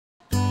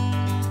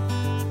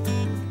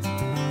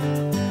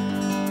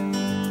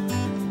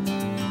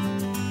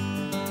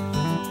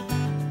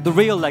The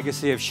real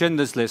legacy of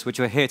Schindler's List, which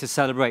we're here to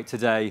celebrate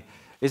today,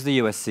 is the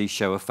USC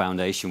Shoah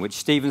Foundation, which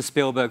Steven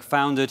Spielberg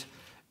founded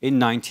in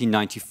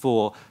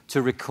 1994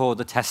 to record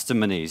the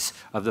testimonies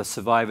of the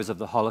survivors of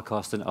the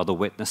Holocaust and other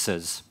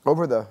witnesses.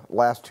 Over the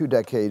last 2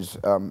 decades,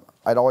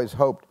 I'd always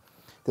hoped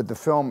that the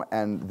film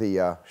and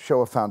the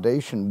Shoah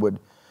Foundation would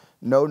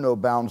know no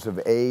bounds of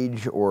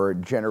age or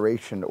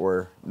generation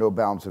or no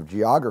bounds of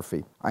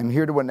geography. I'm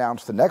here to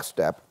announce the next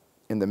step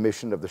in the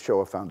mission of the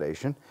Shoah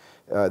Foundation,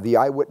 the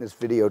Eyewitness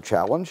Video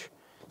Challenge.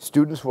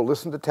 Students will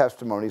listen to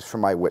testimonies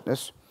from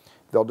eyewitness.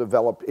 They'll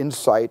develop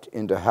insight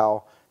into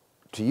how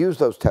to use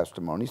those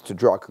testimonies to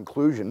draw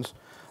conclusions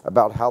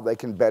about how they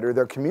can better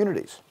their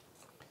communities,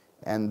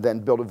 and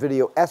then build a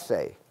video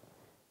essay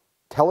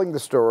telling the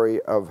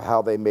story of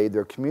how they made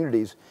their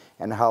communities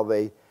and how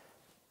they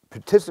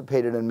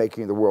participated in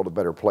making the world a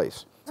better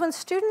place. When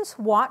students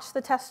watch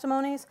the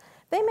testimonies,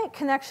 they make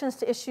connections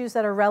to issues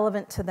that are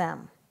relevant to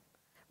them,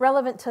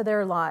 relevant to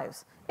their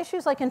lives.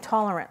 Issues like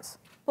intolerance,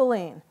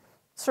 bullying,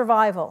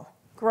 survival,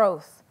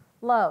 growth,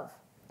 love,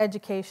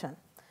 education.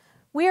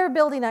 We are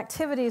building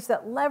activities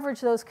that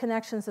leverage those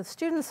connections that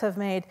students have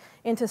made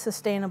into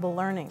sustainable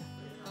learning.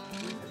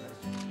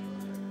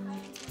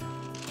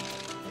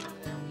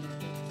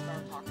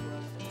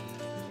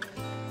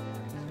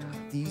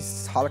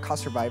 These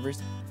Holocaust survivors,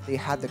 they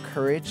had the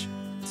courage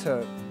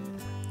to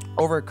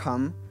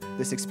overcome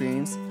this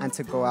experience and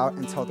to go out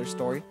and tell their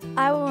story.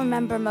 I will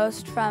remember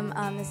most from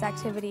this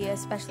activity,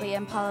 especially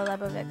in Paula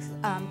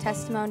Lebovic's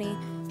testimony,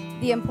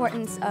 the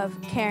importance of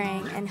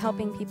caring and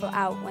helping people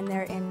out when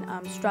they're in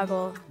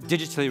struggle.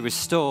 Digitally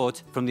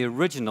restored from the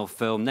original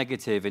film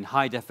negative in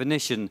high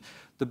definition,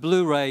 the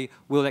Blu-ray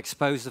will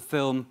expose the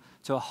film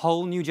to a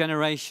whole new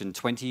generation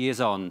 20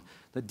 years on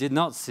that did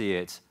not see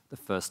it the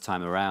first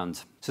time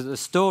around. So that the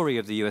story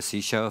of the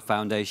USC Shoah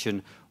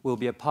Foundation will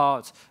be a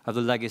part of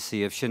the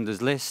legacy of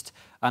Schindler's List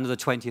and of the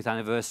 20th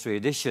anniversary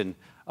edition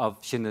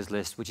of Schindler's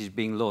List, which is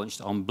being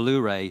launched on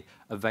Blu-ray,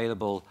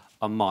 available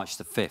on March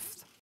the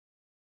 5th.